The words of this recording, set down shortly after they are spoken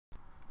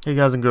Hey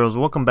guys and girls,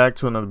 welcome back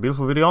to another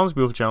beautiful video on this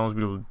beautiful channel, this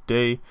beautiful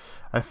day.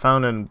 I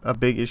found a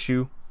big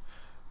issue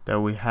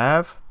that we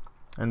have,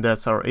 and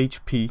that's our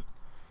HP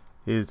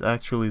is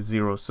actually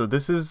 0. So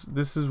this is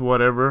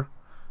whatever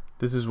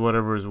as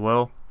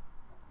well.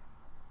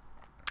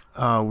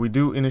 We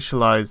do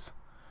initialize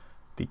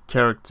the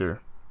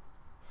character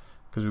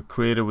because we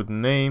create it with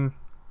name,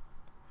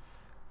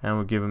 and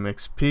we give him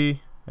XP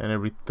and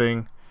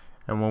everything.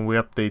 And when we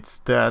update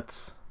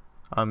stats,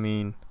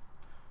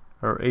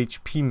 our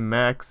HP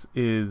max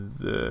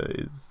is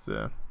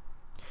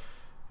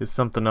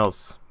something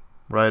else,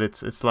 right?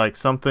 It's like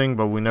something,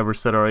 but we never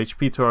set our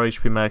HP to our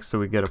HP max, so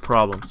we get a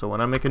problem. So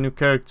when I make a new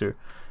character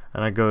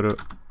and I go to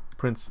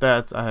print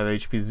stats, I have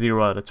HP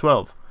 0 out of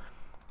 12.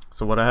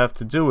 So what I have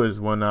to do is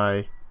when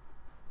I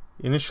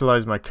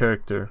initialize my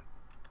character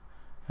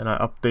and I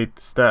update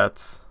the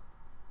stats,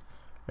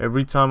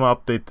 every time I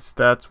update the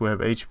stats, we have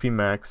HP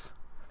max.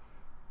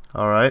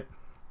 All right.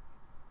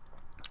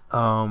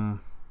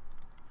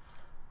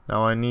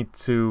 Now I need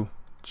to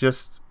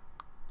just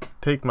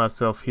take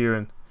myself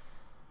here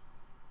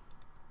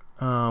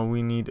and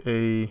we need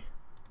this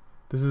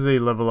is a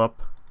level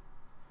up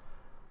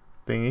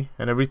thingy,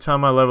 and every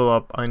time I level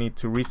up I need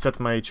to reset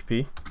my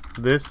HP.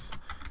 This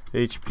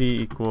HP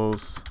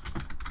equals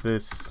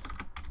this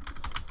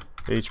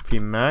HP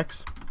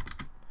max.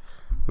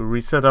 We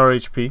reset our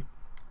HP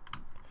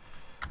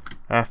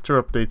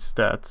after update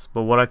stats,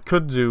 but what I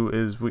could do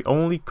is we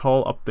only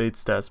call update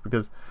stats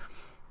because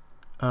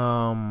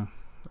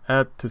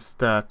add to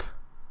stat.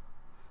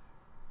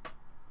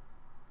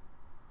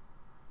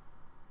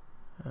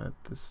 I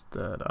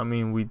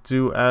mean, we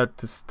do add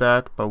to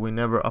stat, but we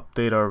never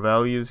update our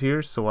values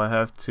here, so I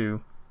have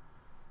to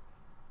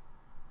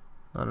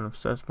not enough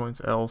stats points,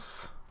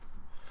 else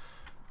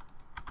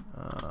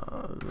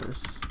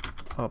this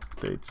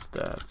update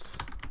stats.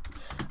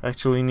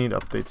 Actually need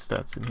update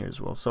stats in here as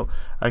well, so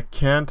I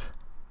can't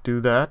do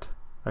that.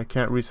 I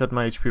can't reset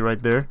my HP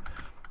right there,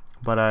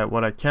 but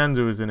what I can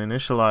do is an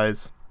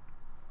initialize.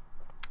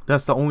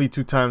 That's the only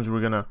two times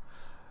we're gonna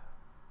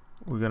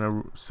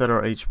set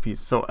our HP.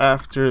 So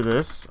after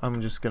this, I'm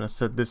just gonna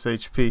set this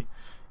HP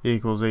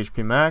equals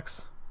HP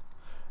max,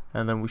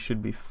 and then we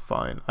should be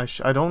fine. I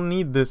don't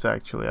need this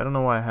actually. I don't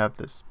know why I have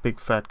this big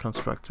fat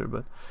constructor,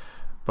 but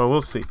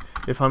we'll see.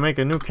 If I make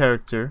a new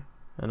character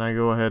and I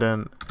go ahead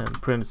and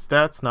print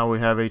stats, now we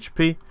have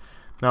HP.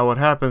 Now what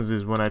happens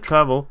is when I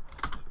travel,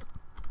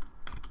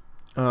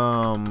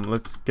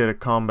 let's get a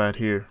combat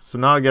here. So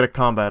now I get a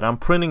combat. I'm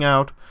printing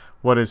out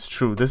what is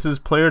true. This is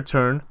player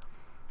turn,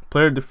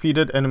 player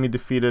defeated, enemy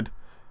defeated,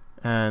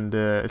 and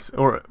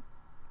escape,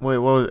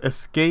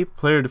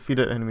 player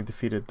defeated, enemy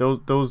defeated.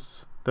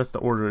 That's the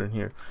order in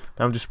here.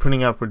 I'm just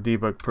printing out for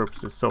debug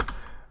purposes. So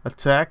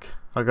attack,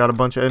 I got a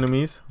bunch of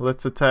enemies.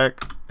 Let's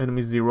attack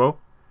enemy 0.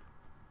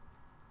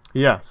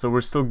 Yeah, so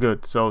we're still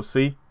good. So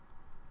see,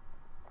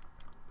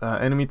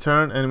 enemy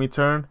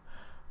turn,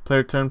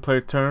 player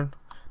turn.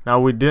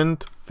 Now we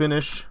didn't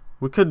finish.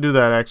 We could do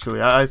that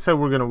actually. I said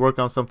we're gonna work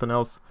on something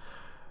else.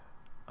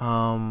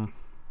 Work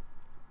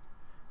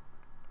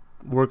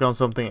on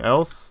something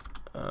else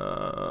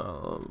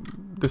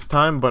this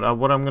time, but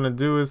what I'm gonna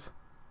do is,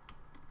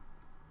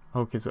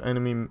 okay, so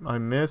enemy I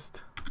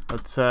missed,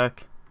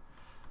 attack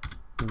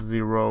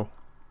 0,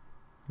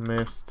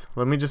 missed.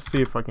 Let me just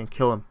see if I can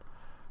kill him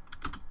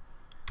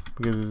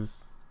because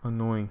it's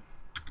annoying.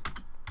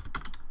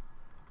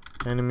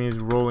 Enemy is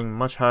rolling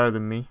much higher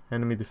than me.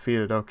 Enemy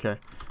defeated. Okay,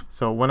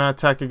 so when I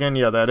attack again,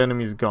 yeah, that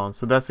enemy is gone.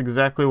 So that's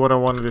exactly what I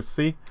wanted to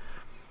see.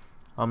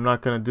 I'm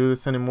not gonna do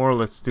this anymore.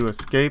 Let's do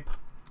escape.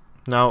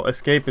 Now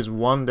escape is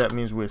 1. That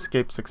means we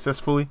escaped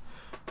successfully,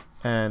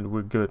 and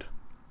we're good.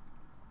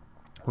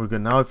 We're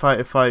good. Now if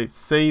I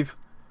save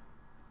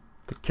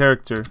the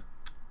character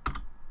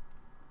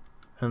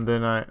and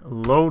then I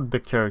load the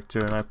character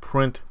and I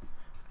print,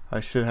 I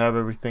should have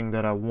everything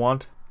that I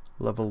want.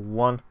 Level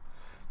 1.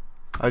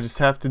 I just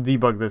have to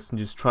debug this and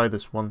just try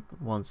this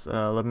once.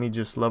 Let me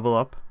just level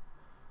up.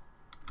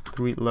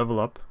 3 level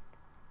up.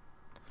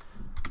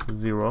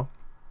 0.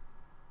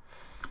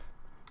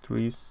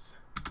 3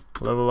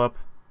 level up.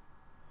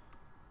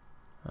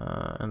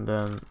 And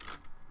then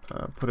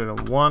put it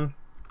on 1.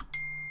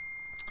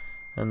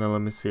 And then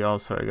let me see. Oh,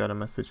 sorry, I got a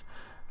message.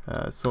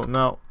 So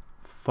now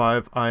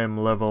 5. I am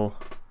level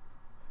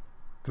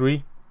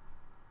 3.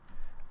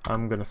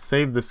 I'm gonna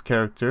save this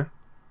character.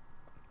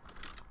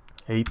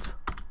 8.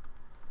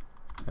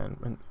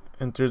 And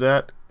enter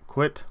that,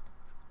 quit,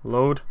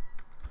 load,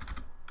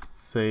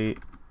 say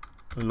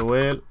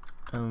loel,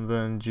 and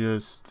then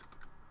just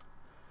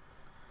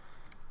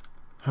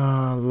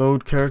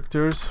load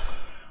characters,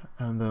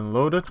 and then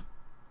load it.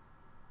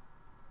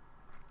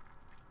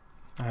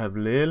 I have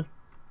lel,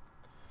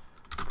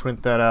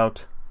 print that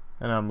out,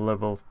 and I'm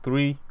level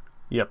 3.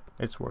 Yep,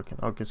 it's working.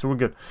 Okay, so we're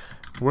good.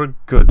 We're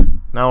good.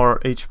 Now our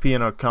HP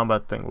and our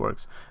combat thing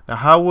works. Now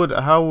how would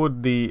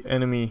the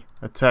enemy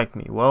attack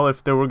me? Well,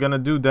 if they were gonna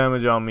do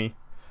damage on me,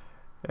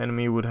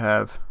 enemy would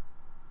have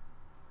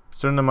a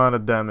certain amount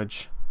of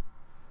damage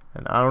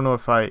And I don't know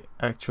if I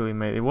actually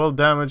made it. Well,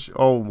 damage.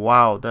 Oh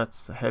wow,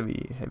 that's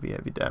heavy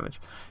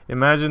damage.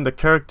 Imagine the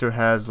character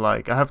has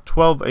like, I have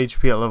 12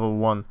 HP at level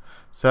 1,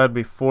 so that'd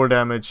be 4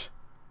 damage,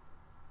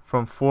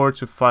 from 4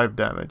 to 5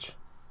 damage.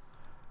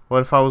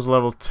 What if I was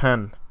level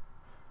 10?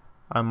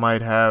 I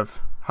might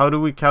have. How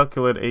do we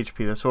calculate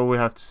HP? That's what we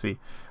have to see.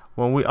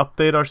 When we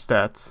update our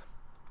stats,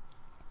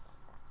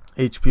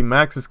 HP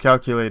max is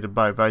calculated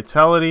by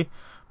vitality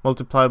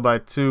multiplied by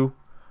 2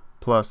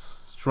 plus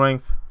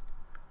strength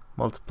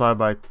multiplied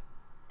by,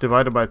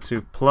 divided by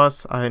 2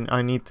 plus,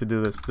 I need to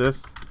do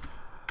this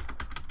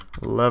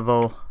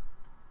level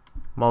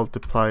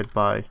multiplied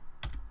by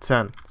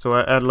 10. So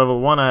at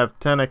level 1 I have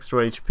 10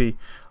 extra HP,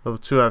 level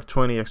 2 I have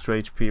 20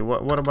 extra HP.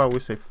 What about we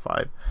say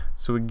 5?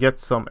 So we get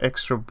some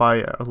extra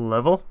by a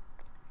level.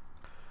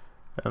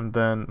 And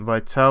then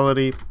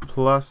vitality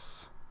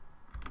plus,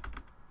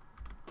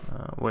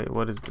 wait,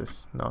 what is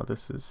this? No,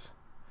 this is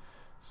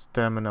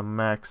stamina,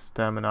 max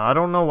stamina. I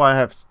don't know why I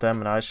have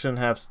stamina. I shouldn't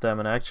have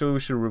stamina. Actually, we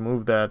should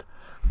remove that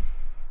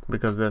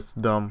because that's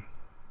dumb.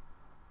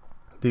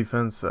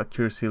 Defense,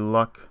 accuracy,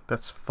 luck,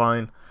 that's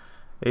fine.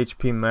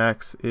 HP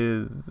max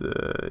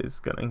is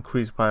gonna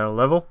increase by our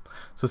level.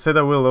 So say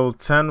that we're level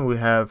 10, we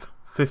have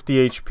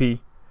 50 HP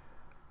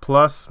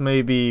plus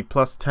maybe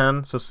plus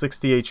 10, so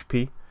 60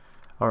 HP.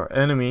 Our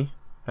enemy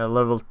at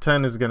level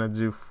 10 is gonna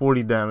do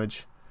 40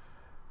 damage,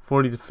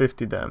 40 to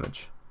 50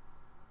 damage.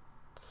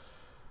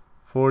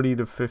 40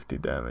 to 50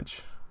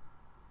 damage.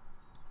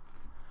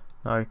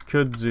 Now I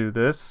could do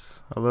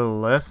this a little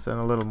less and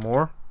a little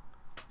more.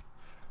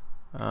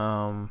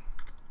 I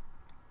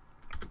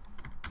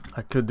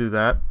could do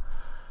that,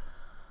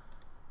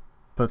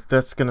 but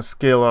that's gonna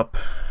scale up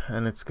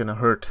and it's gonna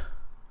hurt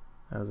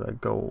as I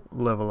go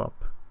level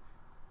up.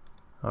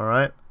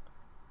 Alright,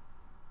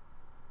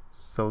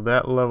 so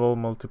that level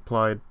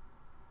multiplied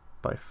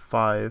by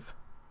 5,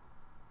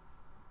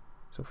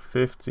 so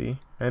 50.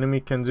 Enemy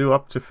can do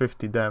up to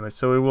 50 damage,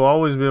 so it will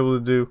always be able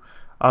to do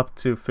up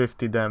to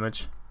 50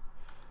 damage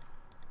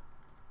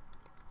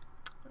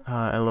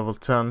at level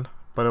 10,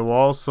 but it will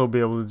also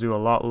be able to do a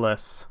lot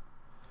less.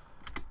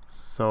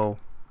 So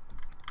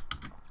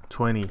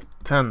 20,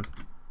 10,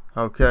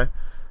 okay,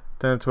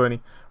 10,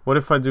 20. What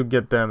if I do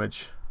get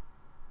damage?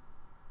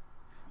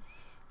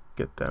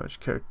 Get damage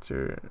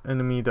character,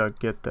 enemy dot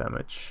get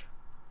damage.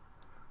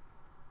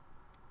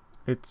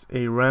 It's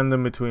a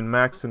random between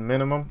max and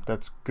minimum.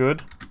 That's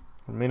good.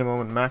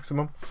 Minimum and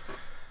maximum.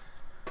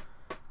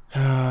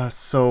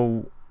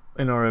 So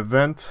in our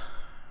event,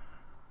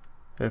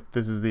 if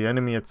this is the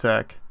enemy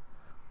attack,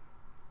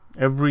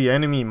 every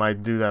enemy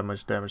might do that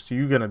much damage. So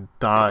you're gonna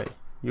die.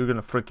 You're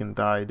gonna freaking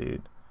die,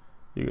 dude.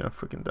 You're gonna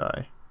freaking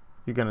die.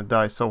 You're gonna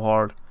die so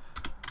hard.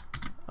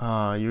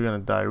 You're gonna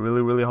die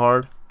really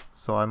hard.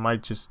 So I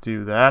might just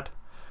do that.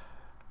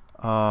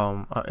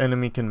 Our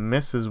enemy can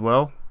miss as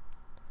well,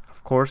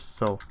 of course,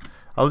 so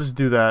I'll just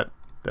do that.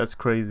 That's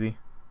crazy.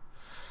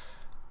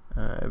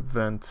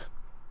 Event,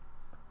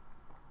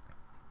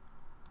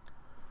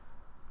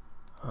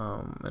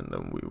 and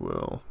then we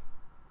will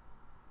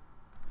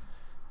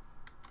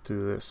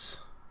do this.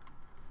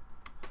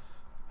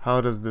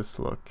 How does this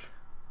look?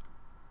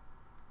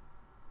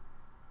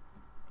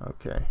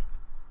 Okay,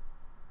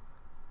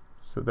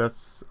 so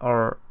that's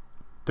our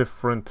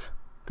different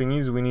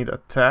thingies. We need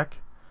attack.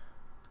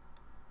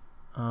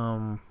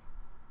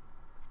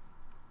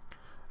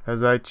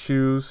 As I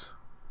choose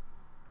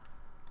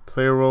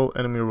player role,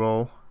 enemy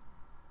role,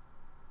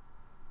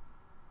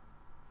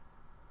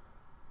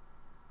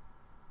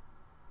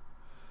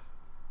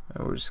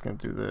 and we're just gonna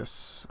do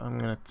this. I'm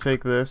gonna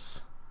take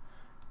this,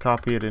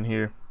 copy it in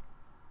here,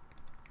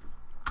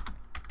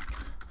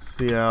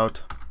 see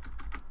out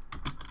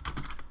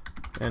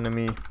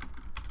enemy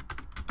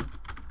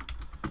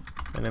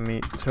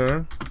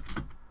turn,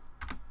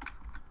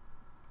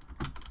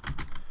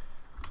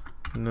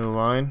 new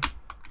line,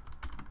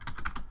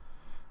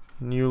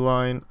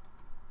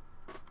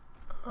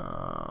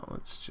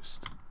 let's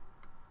just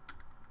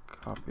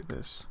copy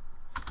this,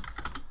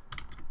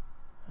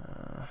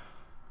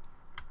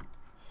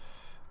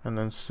 and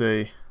then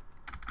say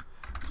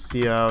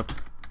see out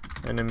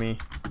enemy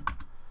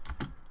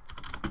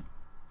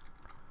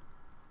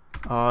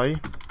I,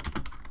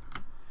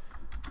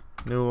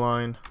 new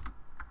line.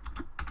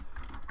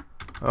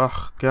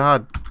 Oh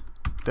god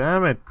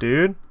damn it,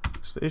 dude,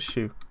 what's the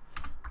issue?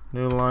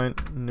 New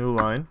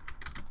line.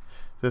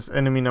 This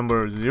enemy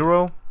number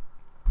 0,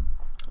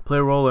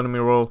 player role, enemy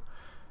role.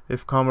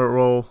 If combat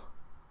role,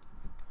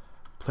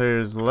 player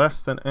is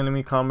less than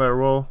enemy combat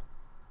role,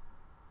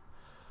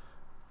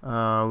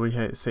 we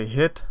say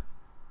hit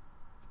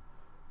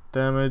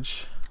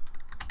damage,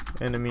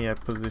 enemy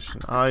at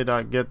position I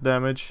dot get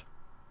damage,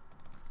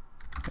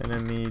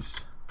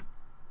 enemies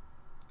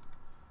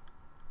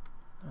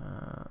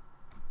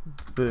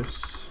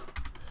this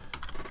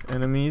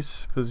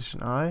enemies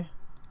position I.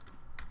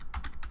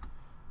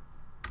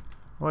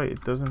 Wait,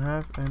 it doesn't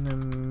have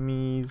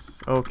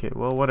enemies. Okay,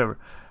 well, whatever.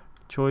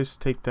 Choice,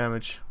 take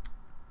damage.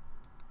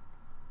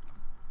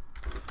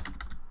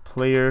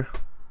 Player.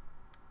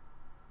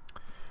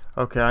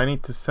 Okay, I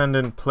need to send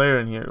in player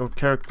in here, or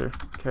character.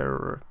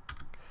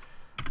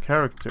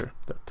 Character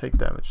that take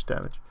damage.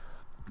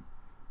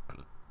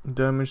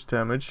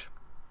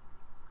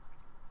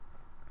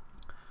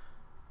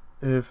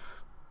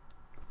 If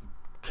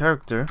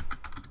character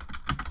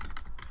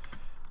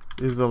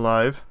is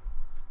alive,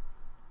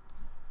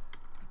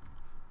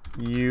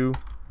 you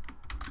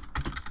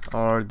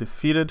are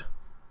defeated.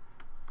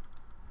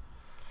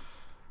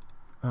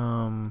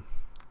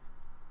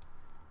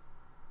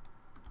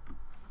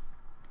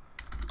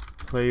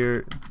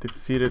 Player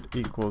defeated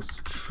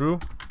equals true,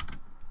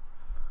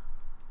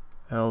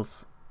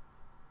 else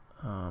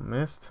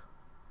missed.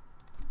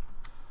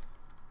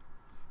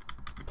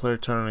 Player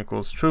turn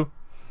equals true.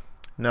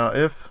 Now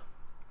if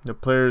the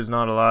player is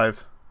not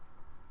alive,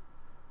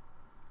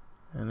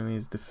 enemy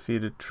is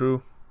defeated,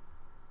 true.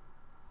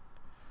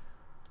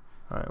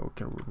 Alright, we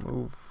can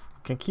remove,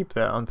 we can keep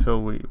that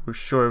until we're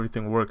sure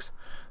everything works.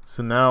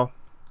 So now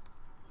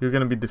you're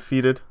gonna be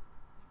defeated,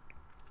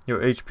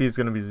 your HP is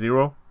gonna be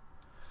 0.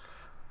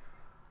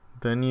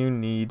 Then you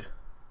need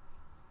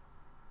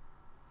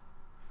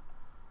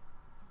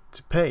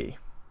to pay,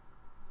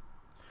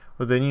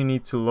 or then you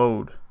need to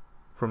load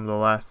from the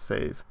last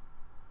save.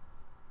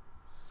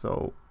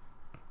 So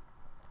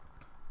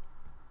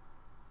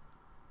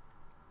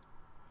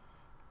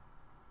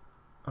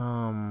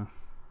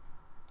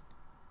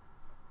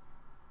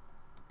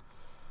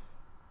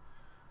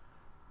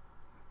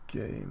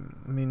game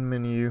main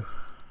menu.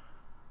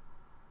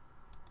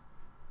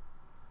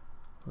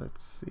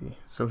 Let's see.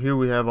 So here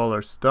we have all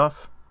our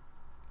stuff.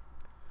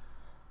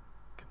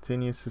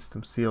 Continue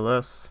system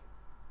CLS.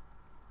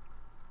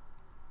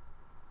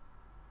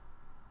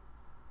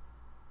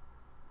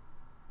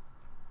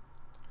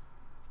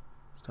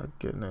 Start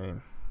get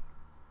name.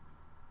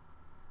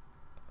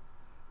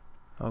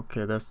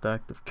 Okay, that's the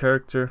active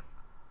character.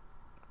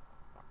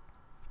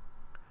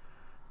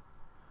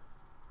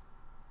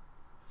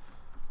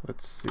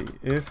 Let's see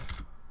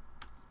if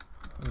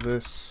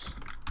this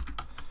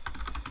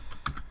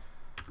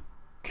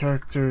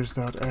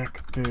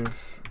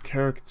characters.active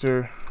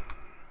character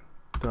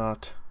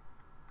dot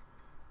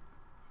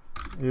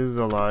is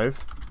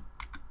alive,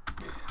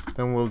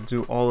 then we'll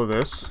do all of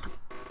this.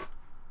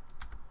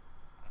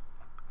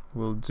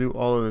 We'll do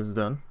all of this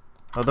then.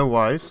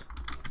 Otherwise,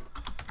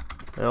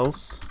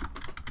 else,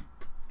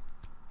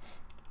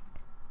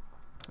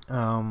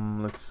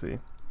 let's see.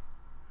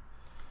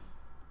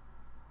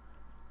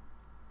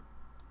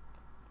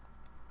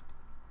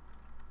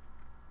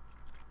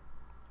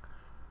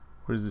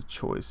 Where's the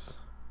choice?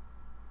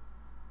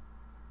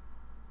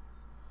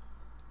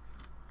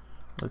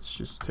 Let's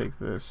just take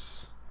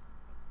this.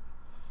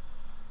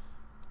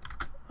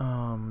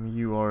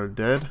 You are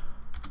dead.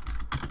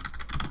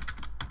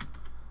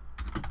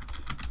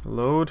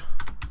 Load.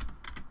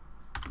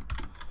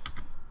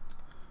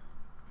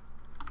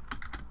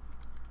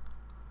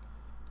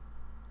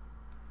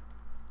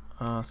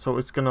 So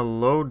it's gonna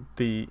load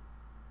the.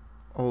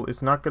 Oh,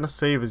 it's not gonna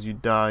save as you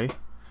die.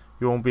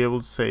 You won't be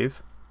able to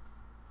save.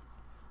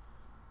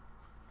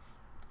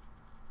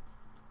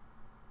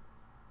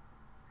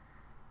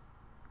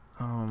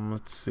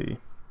 Let's see.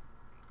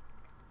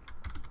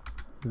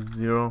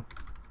 0.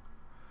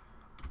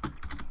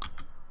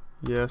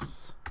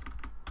 Yes.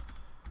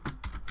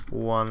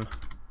 1.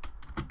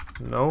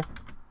 No.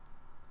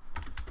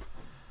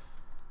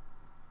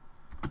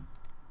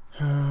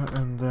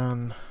 And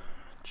then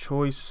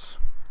choice.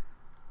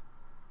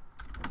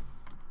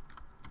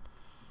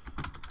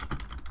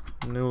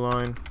 New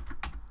line.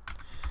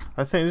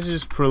 I think this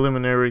is just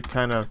preliminary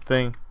kind of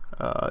thing.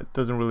 It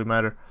doesn't really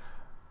matter.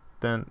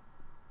 Then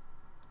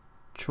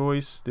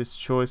choice, this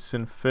choice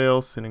sin fail,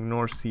 sin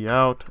ignore, C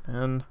out,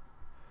 and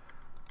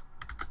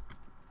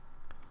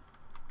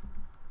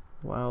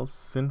while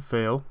sin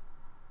fail,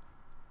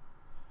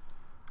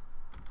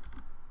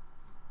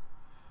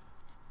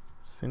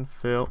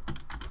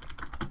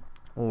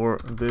 or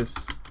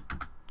this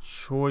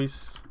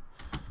choice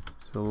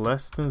is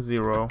less than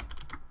 0,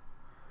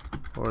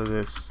 or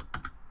this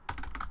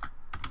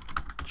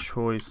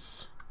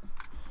choice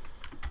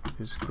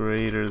is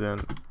greater than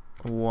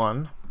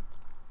 1.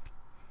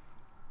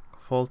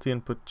 Faulty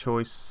input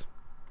choice.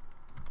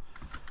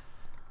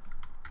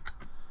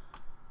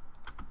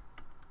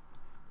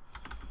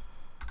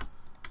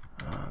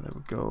 There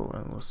we go,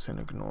 and we'll sin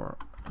ignore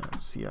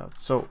and C out.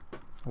 So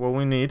what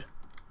we need,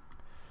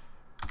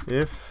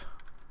 if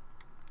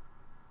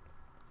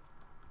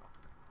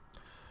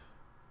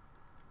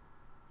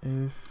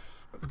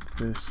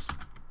this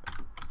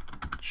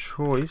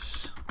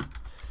choice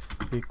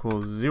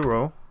equals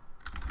 0,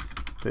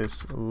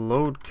 this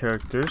load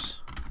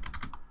characters,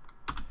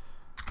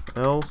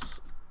 else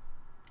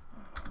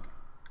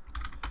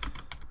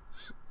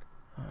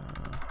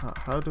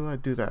how do I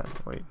do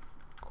that? Wait,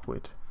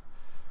 quit.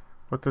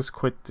 What does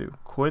quit do?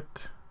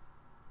 Quit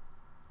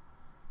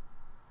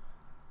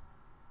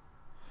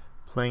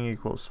playing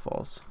equals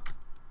false.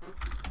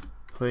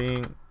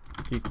 Playing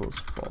equals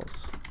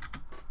false.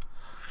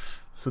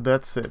 So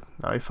that's it.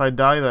 Now if I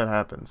die, that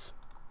happens.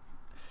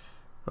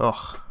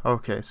 Oh,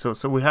 okay, so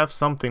we have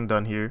something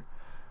done here.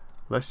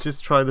 Let's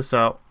just try this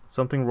out.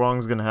 Something wrong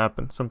is gonna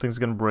happen. Something's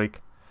gonna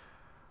break.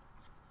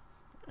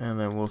 And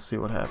then we'll see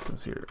what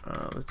happens here.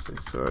 Let's say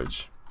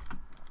search.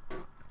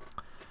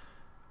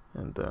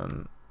 And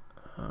then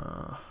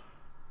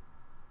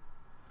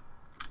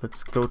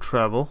let's go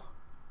travel.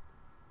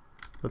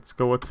 Let's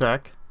go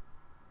attack.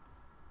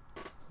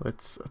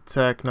 Let's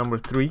attack number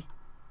 3.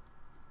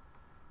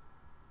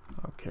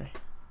 Okay,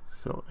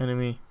 so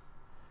enemy.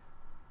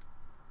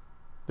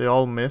 They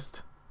all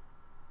missed.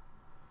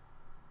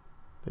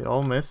 They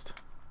all missed.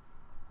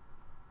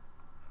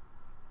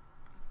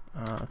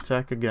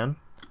 Attack again.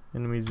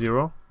 Enemy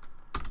 0.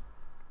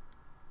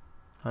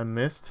 I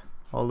missed.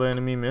 All the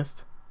enemy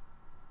missed.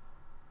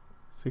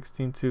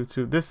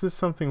 16-2-2. This is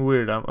something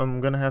weird.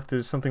 I'm gonna have to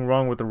do something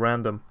wrong with the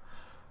random.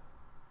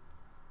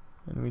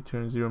 Enemy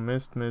turn 0.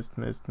 Missed.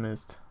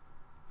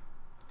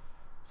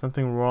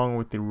 Something wrong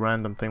with the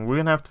random thing. We're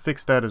gonna have to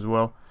fix that as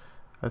well,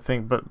 I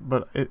think.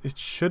 But it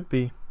should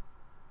be.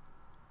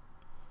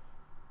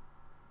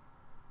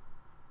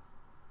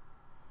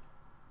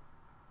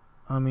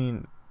 I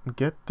mean,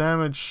 get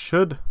damage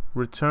should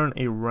return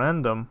a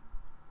random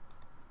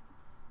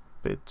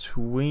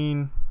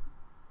between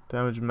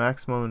damage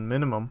maximum and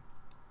minimum.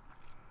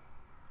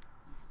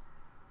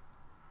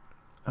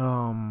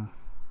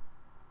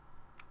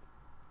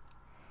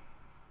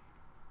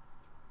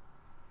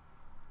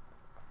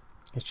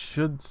 It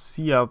should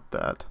see out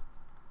that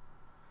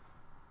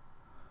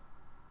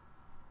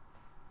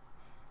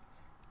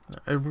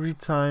every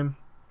time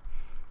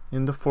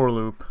in the for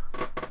loop.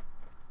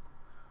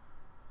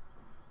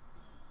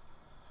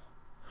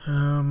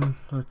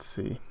 Let's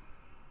see.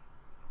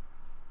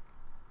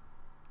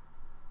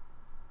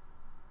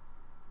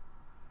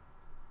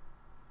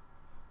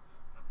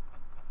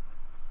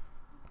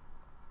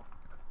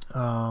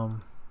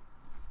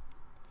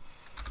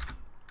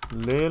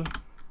 Lil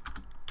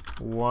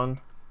 1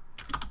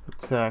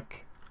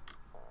 attack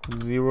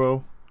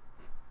 0.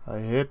 I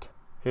hit.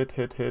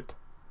 Okay,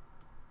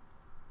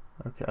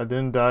 I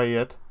didn't die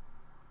yet.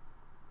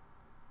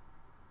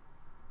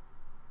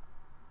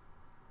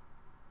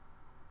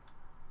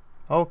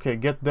 Okay,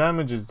 get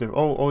damages there.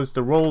 Oh, it's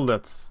the roll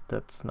that's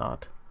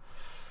not.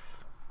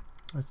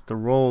 It's the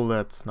roll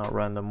that's not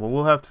random. Well,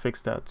 we'll have to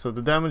fix that. So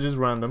the damage is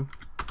random.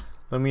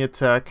 Let me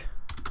attack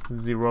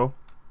 0.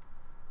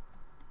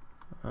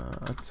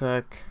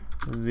 Attack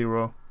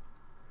 0.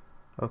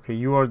 Okay,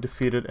 you are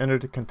defeated. Enter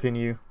to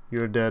continue.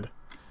 You're dead.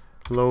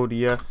 Load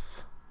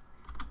yes.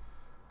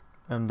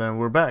 And then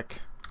we're back.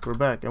 We're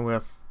back, and we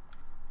have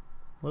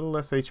a little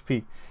less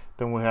HP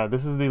than we had.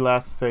 This is the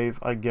last save,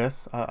 I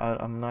guess.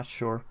 I'm not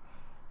sure.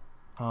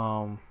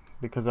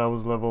 Because I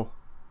was level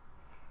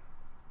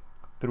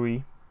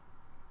 3.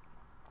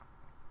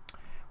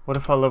 What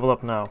if I level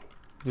up now?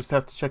 Just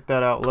have to check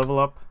that out. Level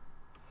up.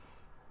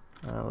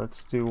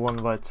 Let's do 1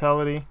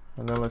 vitality,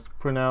 and then let's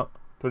print out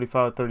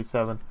 35,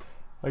 37.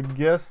 I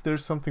guess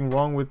there's something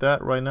wrong with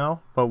that right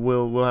now, but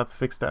we'll have to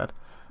fix that.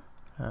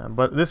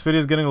 But this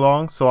video is getting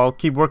long, so I'll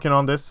keep working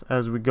on this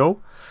as we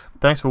go.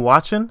 Thanks for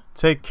watching.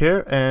 Take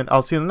care, and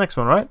I'll see you in the next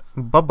one. Right?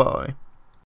 Bye bye.